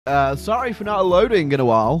Sorry for not loading in a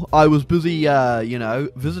while. I was busy, you know,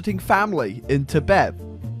 visiting family in Tibet.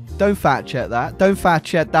 Don't fact check that. Don't fact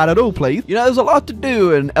check that at all, please. You know, there's a lot to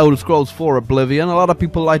do in Elder Scrolls IV Oblivion. A lot of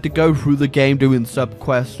people like to go through the game doing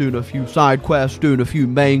sub-quests, doing a few side quests, doing a few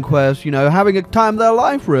main quests, you know, having a time of their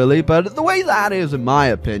life, really. But the way that is, in my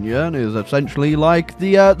opinion, is essentially like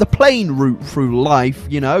the plain route through life,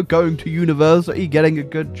 you know, going to university, getting a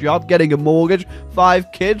good job, getting a mortgage,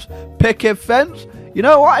 5 kids, picket fence. You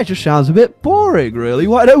know what? It just sounds a bit boring, really.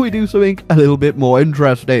 Why don't we do something a little bit more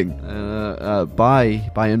interesting?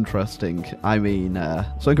 By interesting, I mean,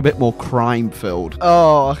 something a bit more crime-filled.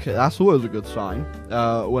 Oh, okay, that's always a good sign.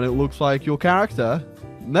 When it looks like your character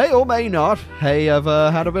may or may not have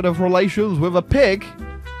had a bit of relations with a pig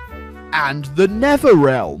and the Nether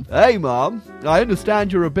Realm. Hey, Mom, I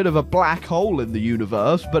understand you're a bit of a black hole in the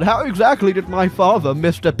universe, but how exactly did my father,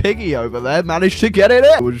 Mr. Piggy over there, manage to get it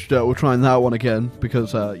in? We're trying that one again,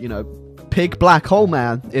 because, you know, Pig Black Hole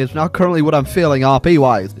Man is not currently what I'm feeling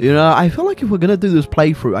RP-wise. You know, I feel like if we're going to do this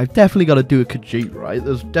playthrough, I've definitely got to do a Khajiit, right?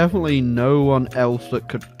 There's definitely no one else that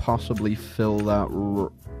could possibly fill that...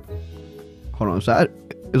 Hold on, is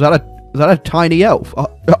that a tiny elf? Oh,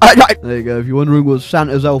 there you go. If you're wondering what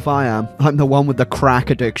Santa's elf I am, I'm the one with the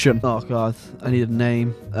crack addiction. Oh, God. I need a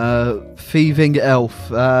name. Thieving elf.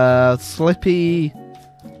 Slippy...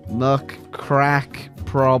 Muck... Crack...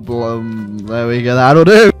 Problem. There we go. That'll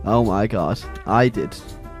do. Oh, my God. I did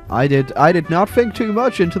not think too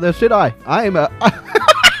much into this, did I? I am a...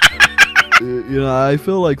 You know, I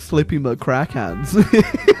feel like Slippy McCrackhands.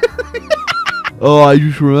 Oh, I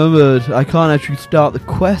just remembered. I can't actually start the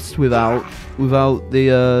quest without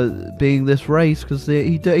the being this race, because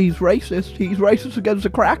he's racist. He's racist against the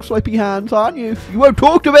crack Slippy Hands, aren't you? You won't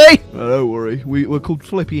talk to me. Oh, don't worry. We're called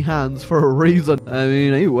Slippy Hands for a reason. I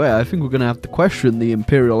mean, anyway, I think we're gonna have to question the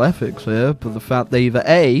Imperial ethics here, for the fact they either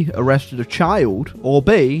A, arrested a child, or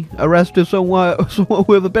B, arrested someone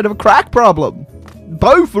with a bit of a crack problem.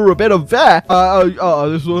 Both are a bit unfair.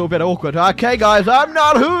 This is a little bit awkward. Okay, guys, I'm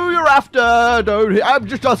not who you're after. I'm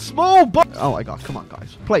just a small boy. Oh my God, come on,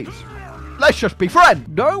 guys, please. Let's just be friends.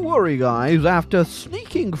 Don't worry, guys. After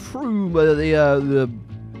sneaking through the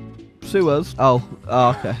sewers. Oh,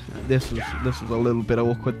 okay. This is a little bit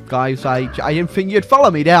awkward, guys. I didn't think you'd follow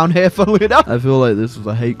me down here, funnily enough. I feel like this is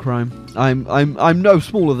a hate crime. I'm no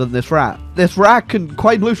smaller than this rat. This rat can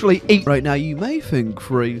quite literally eat. Right now, you may think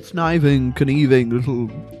for a conniving, little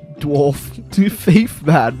dwarf thief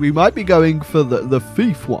man, we might be going for the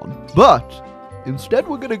thief one, but instead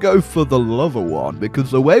we're gonna go for the lover one, because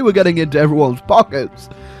the way we're getting into everyone's pockets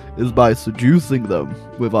is by seducing them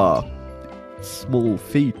with our small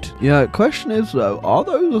feet. Yeah, question is though, are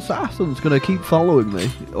those assassins gonna keep following me,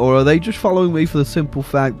 or are they just following me for the simple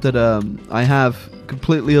fact that I have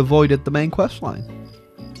completely avoided the main quest line?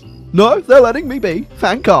 No, they're letting me be.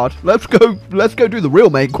 Thank God. Let's go do the real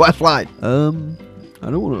main quest line. I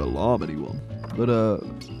don't want to alarm anyone, but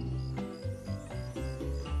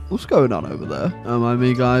what's going on over there? I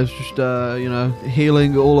mean, guys, just, you know,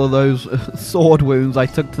 healing all of those sword wounds I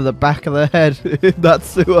took to the back of the head in that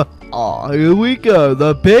sewer. Oh, here we go.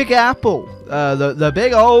 The Big Apple. The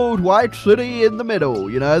big old white city in the middle.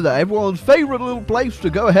 You know, everyone's favorite little place to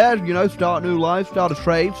go ahead, you know, start a new life, start a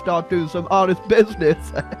trade, start doing some honest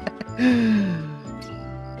business.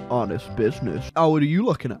 Honest business. Oh, what are you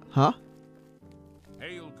looking at, huh?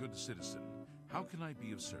 Hail, good citizen. How can I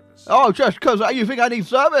be of service? Oh, just because you think I need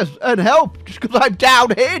service and help, just because I'm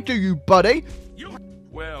down here to you, buddy.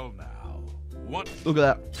 Well, now, what? Look at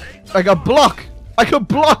that. I can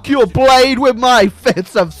block your blade with my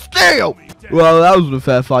fists of steel. Well, that wasn't a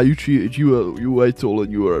fair fight. You cheated. You were way taller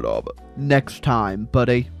and you were in armor. Next time,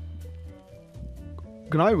 buddy.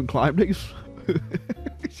 Can I even climb these?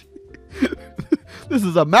 This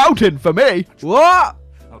is a mountain for me. What?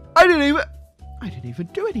 I didn't even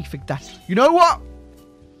do anything. You know what?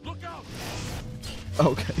 Look out!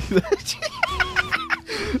 Okay.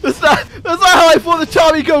 That's not how I thought the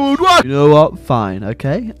Tommy gun would work. You know what? Fine,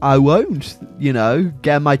 okay? I won't, you know,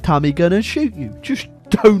 get my Tommy gun and shoot you. Just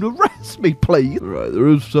don't arrest me, please. Right, there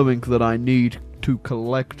is something that I need to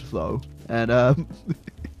collect, though. And,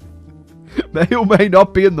 may or may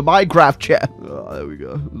not be in the Minecraft chat. Oh, there we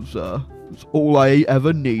go. It's all I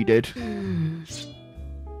ever needed.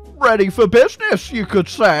 Ready for business, you could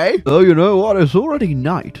say. Oh, you know what? It's already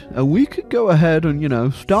night, and we could go ahead and, you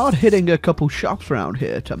know, start hitting a couple shops around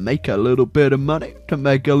here to make a little bit of money, to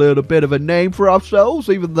make a little bit of a name for ourselves,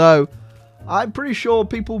 even though I'm pretty sure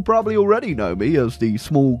people probably already know me as the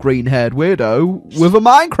small green-haired weirdo with a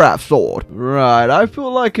Minecraft sword. Right, I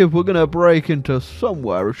feel like if we're gonna break into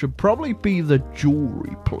somewhere, it should probably be the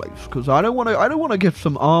jewelry place, because I don't want to get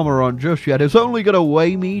some armor on just yet. It's only gonna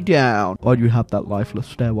weigh me down. Why do you have that lifeless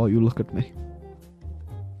stare while you look at me?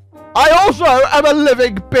 I also am a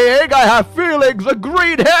living being. I have feelings, a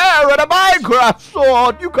green hair, and a Minecraft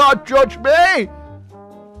sword. You can't judge me.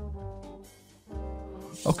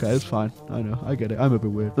 Okay, it's fine. I know. I get it. I'm a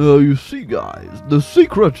bit weird. You see, guys, the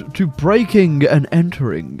secret to breaking and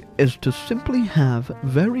entering is to simply have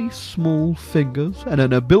very small fingers and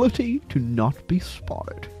an ability to not be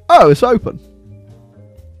spotted. Oh, it's open.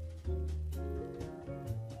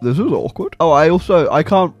 This is awkward. Oh, I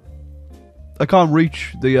can't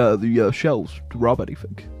reach the shelves to rob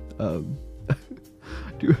anything.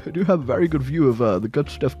 do have a very good view of the good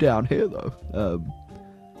stuff down here, though.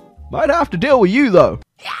 Might have to deal with you, though.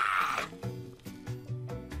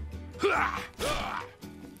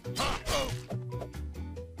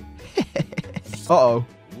 Uh-oh.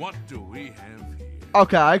 What do we have here?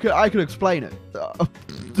 Okay, I could explain it. No,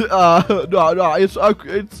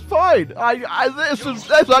 it's fine.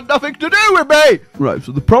 This had nothing to do with me. Right,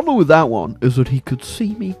 so the problem with that one is that he could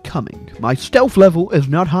see me coming. My stealth level is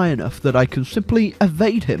not high enough that I can simply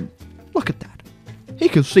evade him. Look at that. He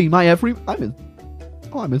can see my every...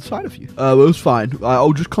 I'm inside of you. Well, it's fine.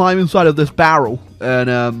 I'll just climb inside of this barrel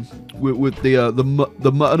and with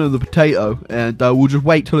the mutton and the potato, and we'll just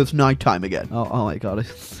wait till it's nighttime again. Oh my god,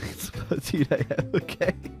 it's 13 a.m.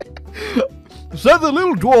 Okay. So the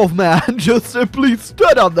little dwarf man just simply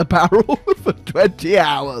stood on the barrel for 20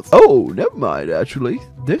 hours. Oh, never mind. Actually,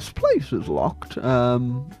 this place is locked.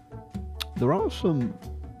 There are some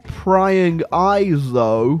prying eyes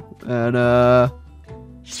though, and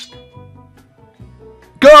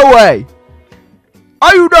go away!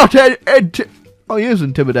 Are you not oh, he is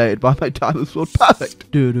intimidated by my diamond sword.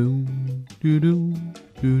 Perfect.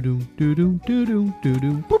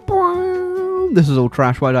 This is all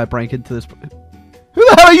trash. Why did I break into this? Who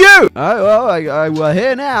the hell are you? Well, we're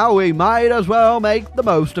here now. We might as well make the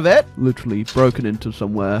most of it. Literally broken into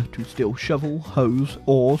somewhere to steal shovel, hose,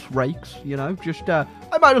 oars, rakes. You know, just I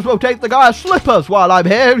might as well take the guy's slippers while I'm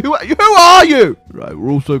here. Who are you? Right,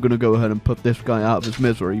 we're also going to go ahead and put this guy out of his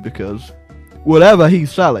misery because whatever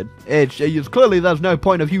he's selling, it's clearly there's no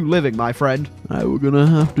point of you living, my friend. Right, we're going to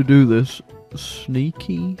have to do this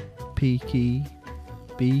sneaky, peeky,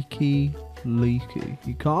 beaky, leaky.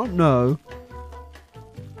 You can't know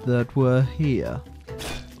that we're here.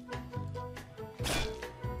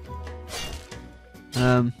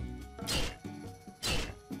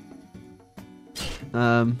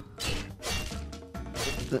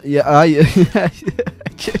 Yeah,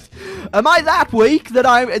 am I that weak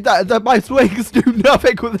that my swings do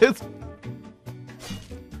nothing with this?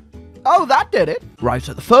 Oh, that did it. Right,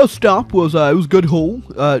 so the first stop was it was good haul.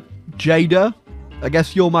 Jada, I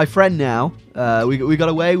guess you're my friend now. We got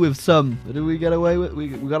away with some. What did we get away with? We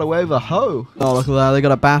got away with a hoe. Oh, look at that. They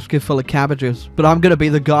got a basket full of cabbages. But I'm going to be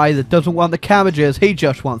the guy that doesn't want the cabbages. He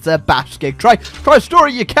just wants their basket. Try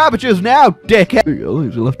storing your cabbages now, dickhead.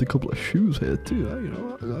 He's left a couple of shoes here, too. You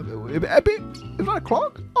know, is that a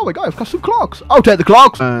clock? Oh, my God. I've got some clocks. I'll take the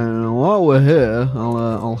clocks. And while we're here,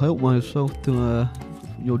 I'll help myself to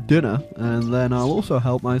your dinner. And then I'll also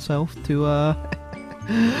help myself to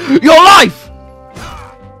your life!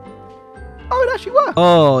 Oh, it actually worked.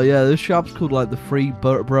 Oh, yeah, this shop's called, like, the Free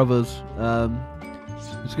Brothers.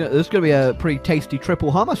 This is gonna be a pretty tasty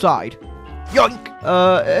triple homicide. Yoink!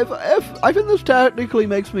 If I think this technically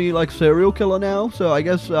makes me, like, serial killer now, so I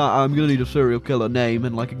guess I'm gonna need a serial killer name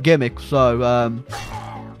and, like, a gimmick, so,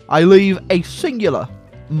 I leave a singular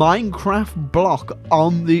Minecraft block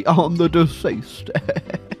on the deceased.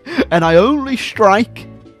 And I only strike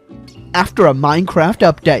after a Minecraft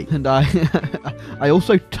update, and I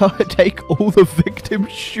also take all the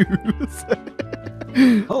victim's shoes.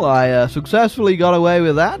 Well, I successfully got away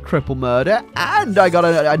with that triple murder, and I got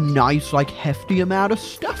a nice, like, hefty amount of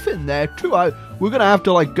stuff in there too. We're gonna have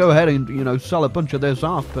to, like, go ahead and, you know, sell a bunch of this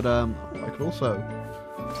off, but I could also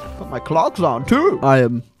put my clogs on too. I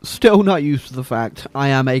am still not used to the fact I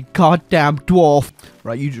am a goddamn dwarf.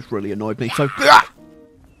 Right, you just really annoyed me. So.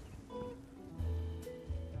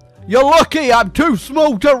 You're lucky I'm too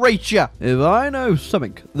small to reach you. If I know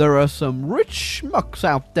something, there are some rich schmucks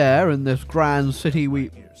out there in this grand city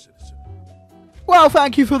Well,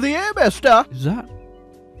 thank you for the ear, mister. Is that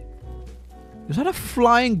a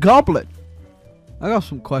flying goblin? I got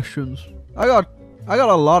some questions. I got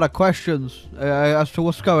a lot of questions as to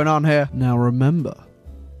what's going on here. Now remember,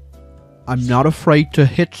 I'm not afraid to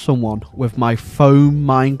hit someone with my foam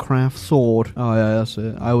Minecraft sword. Oh yeah, that's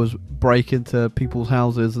it. I always break into people's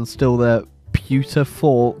houses and steal their pewter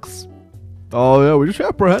forks. Oh yeah, we just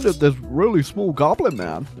apprehended this really small goblin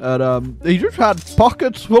man, and he just had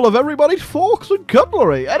pockets full of everybody's forks and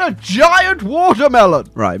cutlery, and a giant watermelon!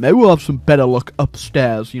 Right, maybe we'll have some better luck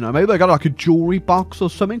upstairs, you know, maybe they got like a jewelry box or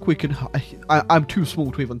something we can... I'm too small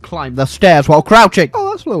to even climb the stairs while crouching!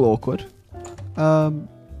 Oh, that's a little awkward.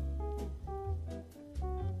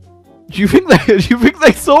 Do you think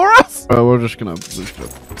they saw us? We're just gonna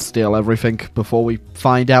steal everything before we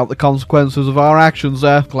find out the consequences of our actions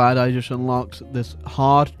there. Glad I just unlocked this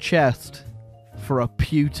hard chest for a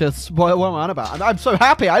pewter spoil. What am I on about? I'm so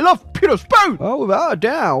happy. I love pewter spoon. Oh, without a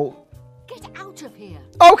doubt. Get out of here.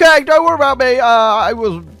 Okay, don't worry about me. I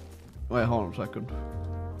was... Wait, hold on a second.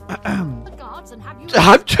 The guards and have you...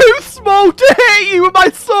 I'm too small to hit you with my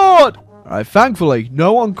sword. Alright, thankfully,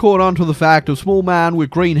 no one caught on to the fact a small man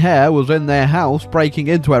with green hair was in their house breaking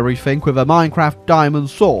into everything with a Minecraft diamond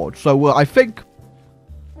sword. So I think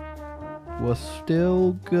we're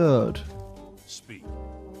still good. Speak.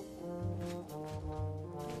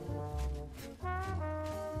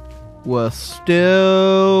 We're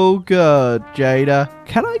still good, Jada.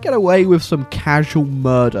 Can I get away with some casual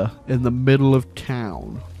murder in the middle of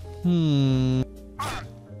town?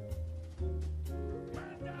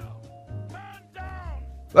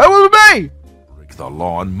 That was me! Break the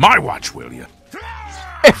law on my watch, will you?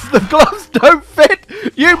 If the gloves don't fit,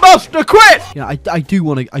 you must acquit! Yeah, I do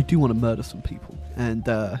want to murder some people. And,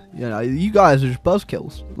 you know, you guys are just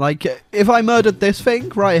buzzkills. Like, if I murdered this thing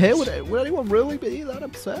right here, would anyone really be that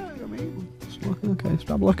upset? I mean, okay,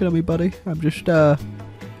 stop looking at me, buddy. I'm just,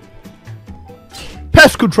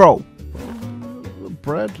 pest control!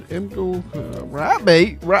 Bread, imgle, rat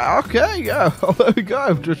meat? Okay, yeah, oh, there we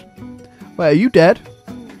go. Just, wait, are you dead?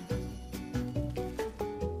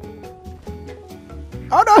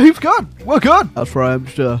 Oh no, he's good. We're good. That's right, I'm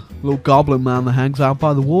just a little goblin man that hangs out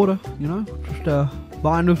by the water, you know? Just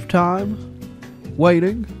buying his time,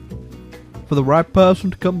 waiting for the right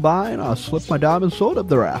person to come by, and I slip my diamond sword up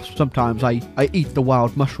their ass. Sometimes I eat the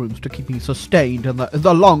wild mushrooms to keep me sustained in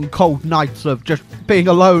the long cold nights of just being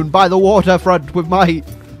alone by the waterfront with my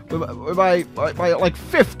like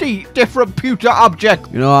 50 different pewter objects.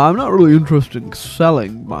 You know, I'm not really interested in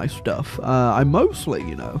selling my stuff. I mostly,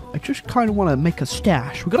 you know, I just kind of want to make a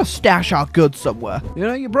stash. We gotta stash our goods somewhere. You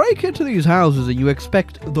know, you break into these houses and you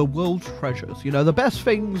expect the world's treasures. You know, the best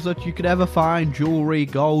things that you could ever find, jewelry,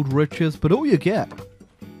 gold, riches, but all you get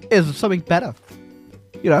is something better.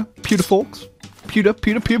 You know, pewter forks. Pewter.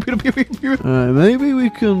 Alright, maybe we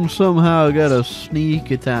can somehow get a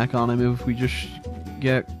sneak attack on him if we just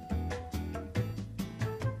get...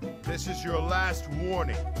 This is your last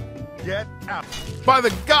warning. Get out. By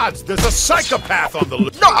the gods, there's a psychopath on the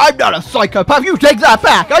loose. No, I'm not a psychopath. You take that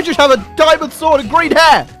back. I just have a diamond sword and green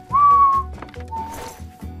hair.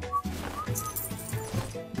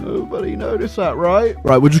 Nobody noticed that, right?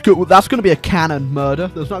 Right, we're just good. That's going to be a canon murder.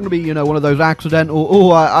 There's not going to be, you know, one of those accidental,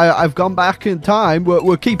 oh, I've gone back in time.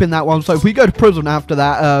 We're keeping that one. So if we go to prison after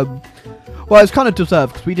that, well, it's kind of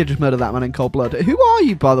deserved because we did just murder that man in cold blood. Who are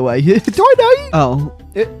you, by the way? Do I know you? Oh,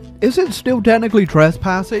 is it still technically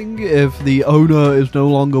trespassing if the owner is no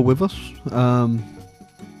longer with us?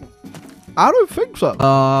 I don't think so.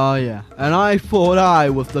 Yeah. And I thought I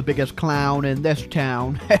was the biggest clown in this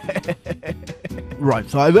town. Right,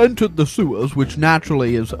 so I've entered the sewers, which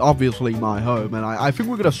naturally is obviously my home, and I think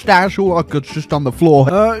we're going to stash all our goods just on the floor.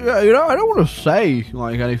 Yeah, you know, I don't want to say,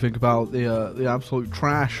 like, anything about the absolute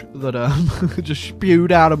trash that, just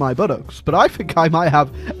spewed out of my buttocks, but I think I might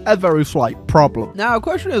have a very slight problem. Now, the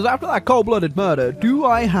question is, after that cold-blooded murder, do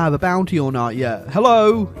I have a bounty or not yet?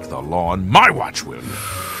 Hello? Break the law on my watch, will you?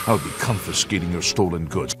 I'll be confiscating your stolen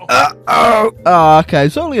goods. Okay,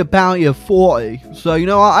 it's only a bounty of 40. So, you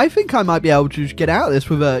know, I think I might be able to just get out of this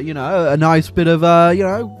with a, you know, a nice bit of, you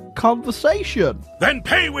know, conversation. Then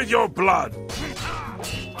pay with your blood.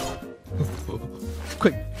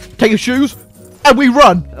 Quick, take your shoes, and we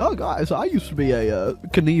run. Oh, guys, I used to be a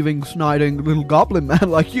conniving, sniding little goblin man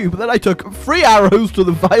like you, but then I took 3 arrows to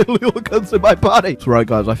the vital organs in my body. That's right,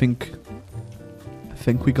 guys, I think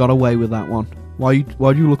we got away with that one. Why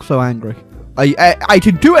do you look so angry? I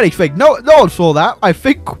didn't do anything. No one saw that. I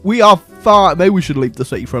think we are far. Maybe we should leave the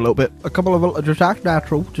city for a little bit. A couple of just act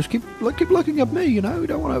natural. Just keep looking at me. You know, we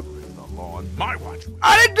don't want to. The law on my watch.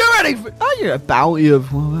 I didn't do anything. I get a bounty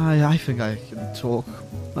of. Well, I think I can talk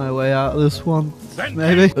my way out of this one.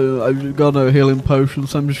 Maybe. I've got no healing potions,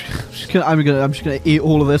 so I'm just gonna eat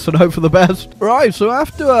all of this and hope for the best. Right. So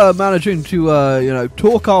after managing to you know,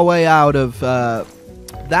 talk our way out of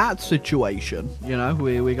that situation. You know,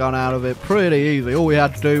 we got out of it pretty easy. All we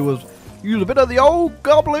had to do was use a bit of the old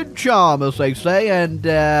goblin charm, as they say, and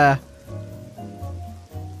don't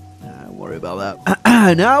worry about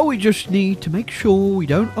that. Now we just need to make sure we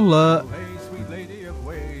don't alert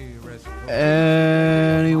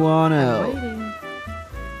anyone else.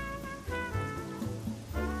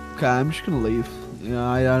 Okay, I'm just gonna leave. Yeah,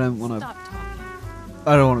 I don't want to.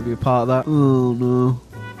 I don't want to be a part of that. Oh no.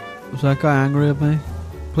 Is that guy angry at me?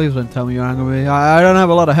 Please don't tell me you're angry at me. I don't have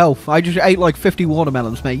a lot of health. I just ate like 50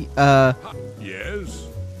 watermelons, mate. Yes?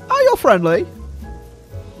 Oh, you're friendly.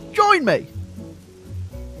 Join me.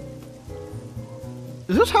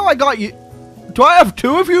 Is this how I got you? Do I have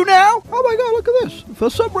 2 of you now? Oh my god, look at this. For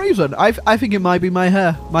some reason, I think it might be my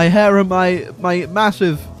hair. My hair and my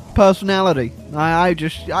massive personality. I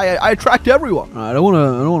attract everyone. I don't want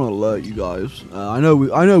to alert you guys. I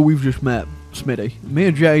know we've just met, Smitty. Me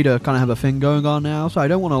and Jada kind of have a thing going on now, so I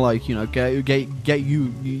don't want to, like, you know, get you get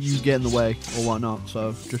in the way or whatnot.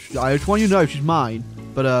 So I just want you to know she's mine.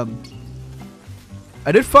 But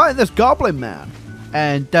I did find this goblin man,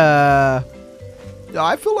 and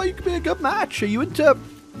I feel like you could be a good match. Are you into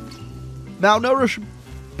malnourished,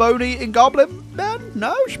 bone-eating goblin man?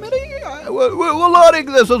 No, Schmitty? We're learning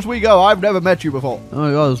this as we go. I've never met you before. Oh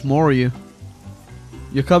my god, there's more of you.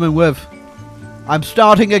 You're coming with. I'm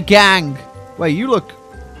starting a gang. Wait, you look...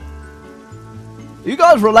 Are you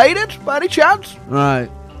guys related, by any chance? Right.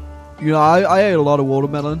 You know, I ate a lot of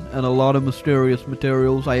watermelon and a lot of mysterious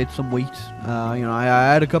materials. I ate some wheat. You know, I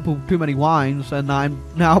had a couple too many wines, and I'm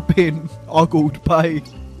now being ogled by...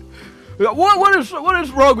 What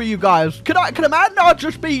is wrong with you guys? Can a man not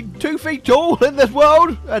just be 2 feet tall in this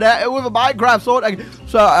world and with a Minecraft sword?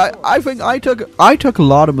 So I think I took a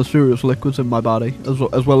lot of mysterious liquids in my body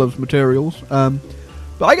as well as materials.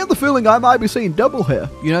 But I get the feeling I might be seeing double here.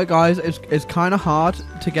 You know, guys, it's kind of hard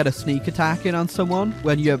to get a sneak attack in on someone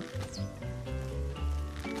when you're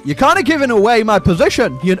kind of giving away my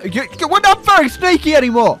position. We're not very sneaky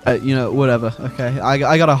anymore. You know, whatever. Okay,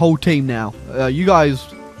 I got a whole team now. You guys,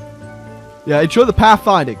 yeah, enjoy the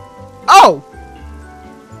pathfinding. Oh,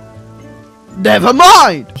 never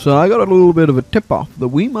mind. So I got a little bit of a tip-off that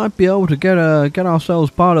we might be able to get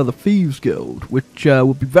ourselves part of the Thieves Guild, which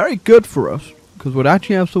would be very good for us because we'd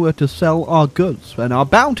actually have somewhere to sell our goods, and our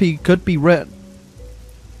bounty could be written.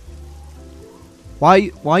 Why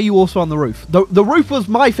are you also on the roof? The roof was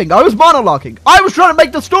my thing. I was monologuing. I was trying to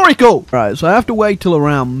make the story cool. Right, so I have to wait till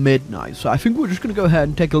around midnight. So I think we're just going to go ahead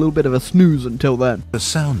and take a little bit of a snooze until then.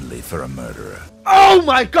 Soundly for a murderer. Oh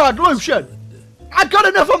my god, Lucian! I've got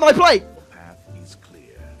enough on my plate! The path is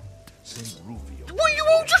clear. Cyrodiil. Were you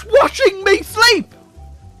all just watching me sleep?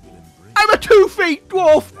 I'm a 2 feet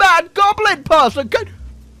dwarf mad goblin person.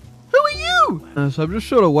 Who are you? So I'm just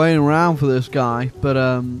sort of waiting around for this guy, but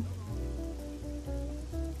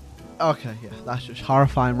okay, yeah, that's just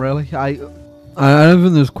horrifying, really. I don't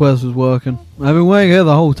think this quest is working. I've been waiting here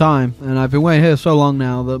the whole time, and I've been waiting here so long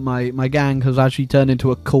now that my gang has actually turned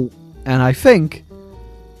into a cult, and I think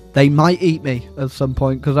they might eat me at some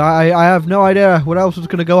point, because I have no idea what else is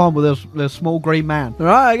going to go on with this small green man.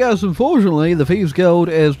 Alright, I guess, unfortunately, the Thieves Guild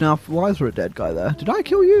is now... Why is there a dead guy there? Did I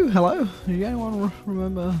kill you? Hello? Did anyone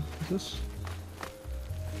remember this?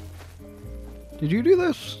 Did you do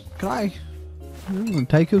this? Can I...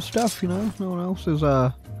 take his stuff, you know? No one else is,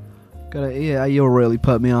 yeah, you'll really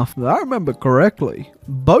put me off. If I remember correctly,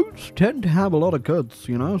 boats tend to have a lot of goods,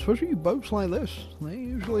 you know? Especially boats like this. They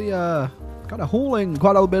usually, kind of hauling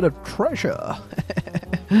quite a bit of treasure.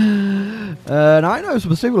 And I know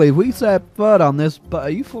specifically, if we set foot on this, but are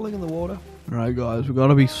you falling in the water? Alright guys, we've got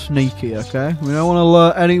to be sneaky, okay? We don't want to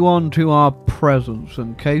alert anyone to our presence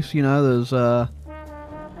in case, you know, there's,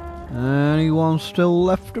 anyone still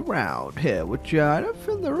left around here, which I don't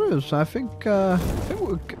think there is. I think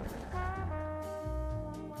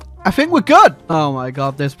we're good. Oh my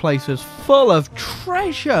god, this place is full of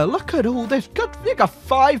treasure. Look at all this good. You got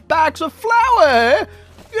 5 bags of flour.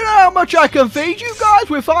 You know how much I can feed you guys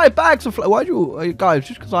with 5 bags of flour. Why'd you guys?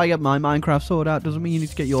 Just because I get my Minecraft sword out doesn't mean you need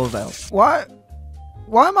to get yours out. Why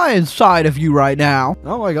am I inside of you right now?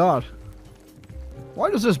 Oh my god. Why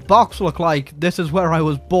does this box look like this is where I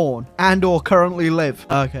was born and or currently live?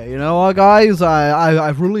 Okay, you know what, guys?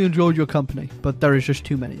 I've really enjoyed your company, but there is just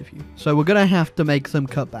too many of you. So we're going to have to make some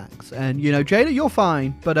cutbacks. And, you know, Jada, you're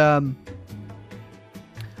fine, but,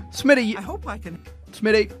 Smitty... I hope I can...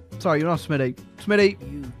 Smitty... Sorry, you're not Smitty. Smitty...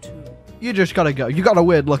 You too. You just gotta go. You got a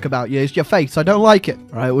weird look about you. It's your face. I don't like it.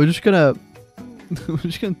 All right, we're just gonna... I'm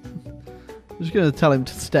just gonna tell him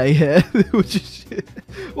to stay here.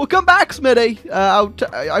 We'll come back, Smitty.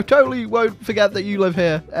 I totally won't forget that you live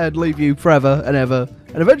here and leave you forever and ever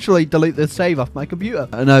and eventually delete this save off my computer.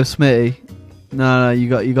 No, Smitty. No, you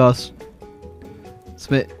got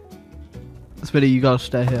Smitty, you gotta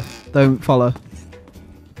stay here. Don't follow.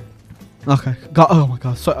 Okay. God, oh my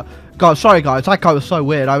God. Sorry guys. That guy was so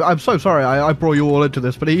weird. I'm so sorry. I brought you all into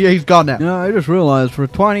this, but he's gone now. You know, I just realized for a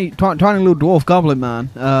tiny little dwarf goblin man,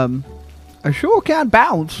 I sure can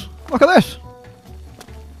bounce. Look at this.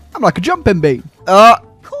 I'm like a jumping bean. Oh,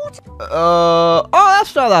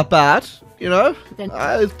 that's not that bad. You know,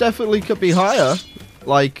 it definitely could be higher.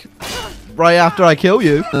 Like, right after I kill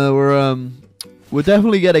you. We're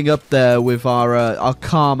definitely getting up there with our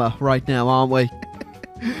karma right now, aren't we?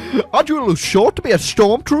 Aren't you a little short to be a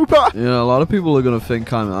stormtrooper? Yeah, a lot of people are gonna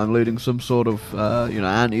think I'm leading some sort of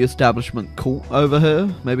anti-establishment cult over here.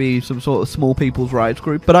 Maybe some sort of small people's rights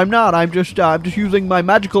group. But I'm not. I'm just using my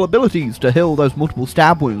magical abilities to heal those multiple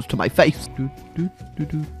stab wounds to my face.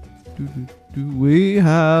 We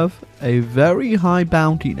have a very high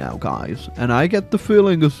bounty now, guys, and I get the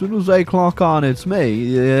feeling as soon as they clock on, it's me.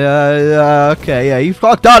 Yeah, okay, yeah, he's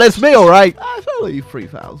clocked on, it's me, all right. It's only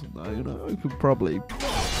 3,000, though. You know, I could probably.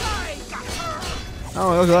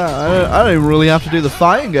 Oh, look at that! I don't even really have to do the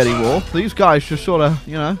fighting anymore. These guys just sort of,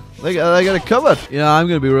 you know, they get it covered. Yeah, I'm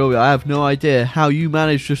gonna be real. I have no idea how you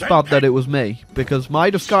managed to spot that it was me, because my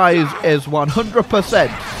disguise is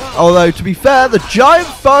 100%. Although, to be fair, the giant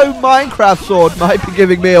foam Minecraft sword might be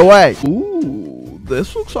giving me away. Ooh,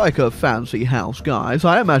 this looks like a fancy house, guys.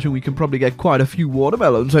 I imagine we can probably get quite a few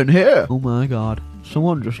watermelons in here. Oh my God,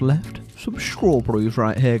 someone just left some strawberries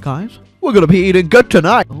right here, guys. We're gonna be eating good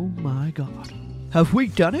tonight. Oh my God. Have we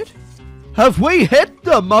done it? Have we hit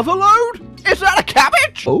the motherlode? Is that a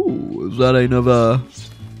cabbage? Oh, is that another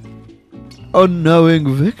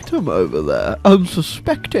unknowing victim over there?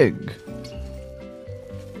 Unsuspecting.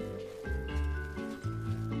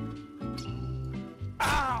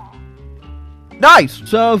 Nice!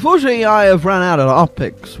 So, unfortunately, I have ran out of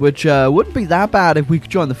lockpicks, which wouldn't be that bad if we could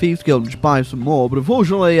join the Thieves Guild and just buy some more, but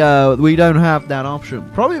unfortunately, we don't have that option.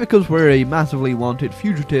 Probably because we're a massively wanted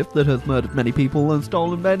fugitive that has murdered many people and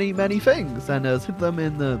stolen many, many things, and has hid them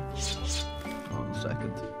in the... Hold on a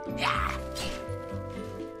second.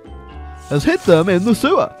 Has hit them in the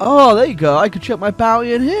sewer. Oh, there you go. I could check my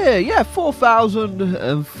bounty in here. Yeah,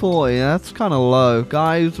 4,040. That's kind of low,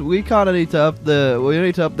 guys. We kind of need to up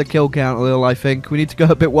the kill count a little. I think we need to go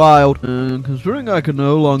a bit wild. Considering I can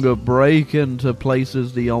no longer break into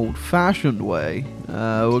places the old-fashioned way,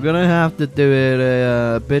 we're gonna have to do it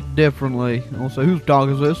a bit differently. Also, whose dog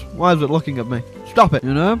is this? Why is it looking at me? Stop it.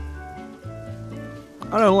 You know.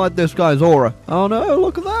 I don't like this guy's aura. Oh no!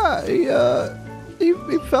 Look at that. He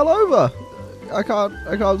fell over. I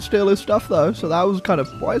can't steal his stuff though, so that was kind of...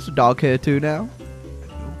 Why is the dog here too now?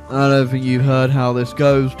 I don't think you've heard how this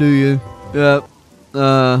goes, do you? Yeah.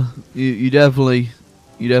 You definitely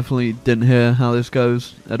didn't hear how this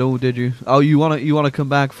goes at all, did you? Oh, you wanna come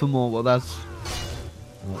back for more? Well, that's...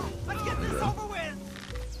 Let's get this over with.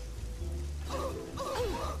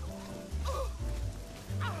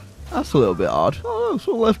 That's a little bit odd. Oh,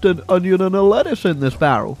 someone left an onion and a lettuce in this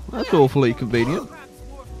barrel. That's awfully convenient.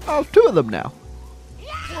 Oh, 2 of them now.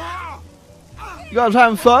 You guys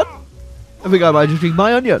having fun? I think I might just eat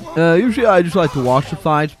my onion. Usually I just like to watch the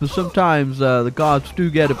fights, but sometimes the guards do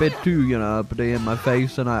get a bit too, you know, uppity in my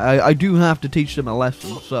face, and I do have to teach them a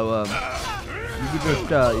lesson. So you can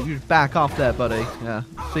just back off there, buddy. Yeah.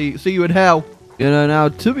 See you in hell. You know, now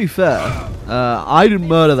to be fair, I didn't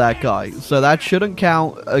murder that guy, so that shouldn't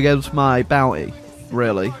count against my bounty,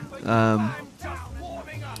 really.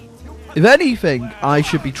 If anything, I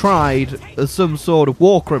should be tried as some sort of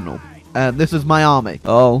war criminal. And this is my army.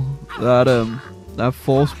 Oh, that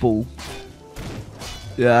force ball.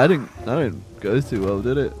 Yeah, I didn't go too well,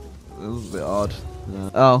 did it? That was a bit odd.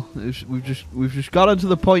 Oh, we've just gotten to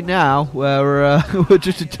the point now where we're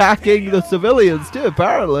just attacking the civilians too.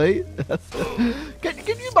 Apparently. Can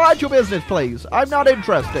you mind your business, please? I'm not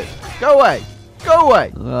interested. Go away. Go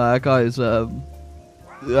away.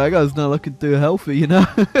 That guy's not looking too healthy, you know.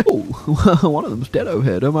 Oh, one of them's dead over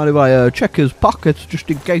here. Don't mind if I check his pockets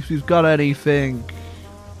just in case he's got anything.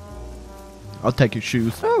 I'll take his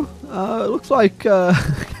shoes. Oh, it looks like a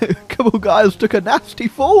couple guys took a nasty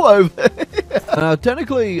fall over here.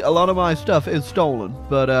 Technically, a lot of my stuff is stolen,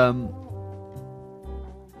 but I'm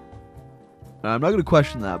not going to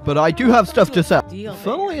question that, but I do have stuff to sell.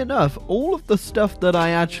 Funnily enough, all of the stuff that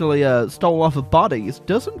I actually stole off of bodies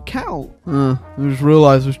doesn't count. I just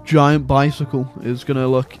realized this giant bicycle is going to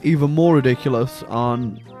look even more ridiculous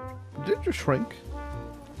on... Did it just shrink?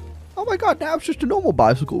 Oh my god, now it's just a normal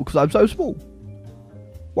bicycle because I'm so small.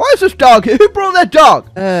 Why is this dog here? Who brought that dog?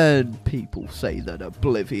 And people say that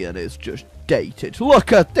Oblivion is just dated.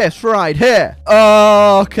 Look at this right here.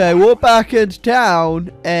 Okay, we're back in town,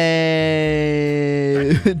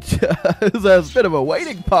 and there's a bit of a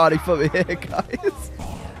waiting party for me here, guys.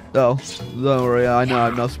 Oh, don't worry, I know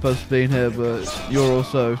I'm not supposed to be in here, but you're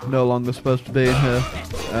also no longer supposed to be in here.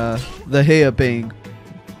 The here being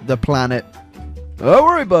the planet. Don't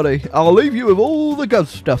worry, buddy. I'll leave you with all the good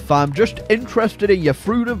stuff. I'm just interested in your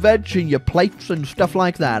fruit and veg and your plates and stuff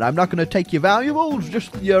like that. I'm not going to take your valuables,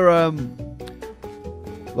 just your,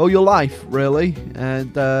 well, your life, really,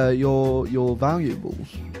 and, your valuables.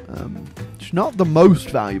 It's not the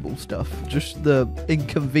most valuable stuff, just the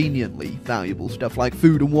inconveniently valuable stuff like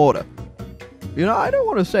food and water. You know, I don't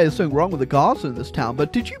want to say there's something wrong with the guards in this town,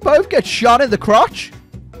 but did you both get shot in the crotch?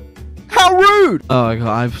 How rude! Oh my god,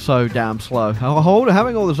 I'm so damn slow.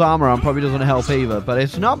 Having all this armor on probably doesn't help either, but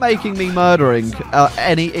it's not making me murdering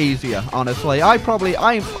any easier, honestly. I'm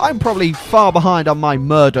probably far behind on my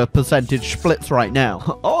murder percentage splits right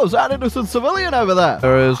now. Oh, is that innocent civilian over there?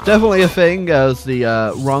 There is definitely a thing as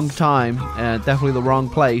the wrong time, and definitely the wrong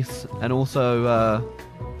place, and also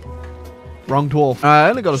wrong dwarf. I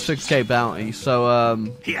only got a 6k bounty, so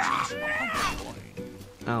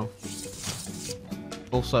oh.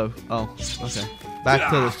 Also, oh, okay.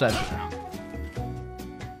 Back to the center.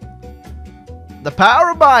 The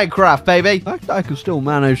power of Minecraft, baby! The fact that I can still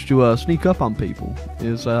manage to sneak up on people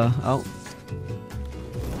is, oh.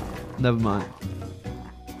 Never mind.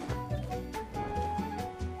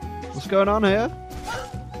 What's going on here?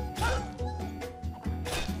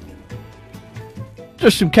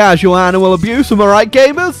 Just some casual animal abuse, am I right,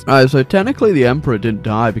 gamers? Alright, so technically the Emperor didn't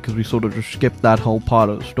die because we sort of just skipped that whole part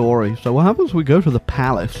of the story. So what happens when we go to the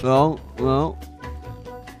palace? Well.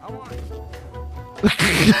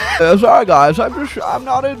 Sorry guys, I'm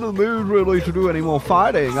not in the mood really to do any more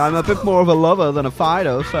fighting. I'm a bit more of a lover than a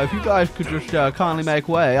fighter, so if you guys could just kindly make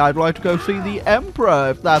way, I'd like to go see the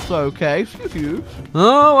Emperor, if that's okay. Excuse you.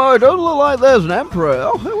 Oh, well, it doesn't look like there's an Emperor.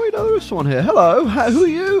 Oh, wait, no, there is someone here. Hello, who are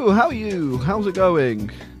you? How are you? How's it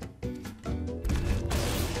going?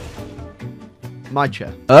 My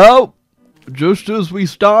chair. Oh, just as we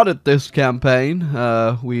started this campaign,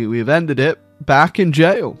 we've ended it back in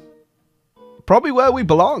jail. Probably where we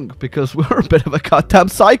belong, because we're a bit of a goddamn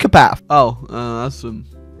psychopath. Oh, that's a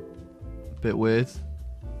bit weird.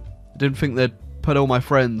 Didn't think they'd put all my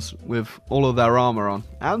friends with all of their armor on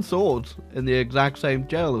and swords in the exact same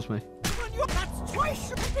jail as me.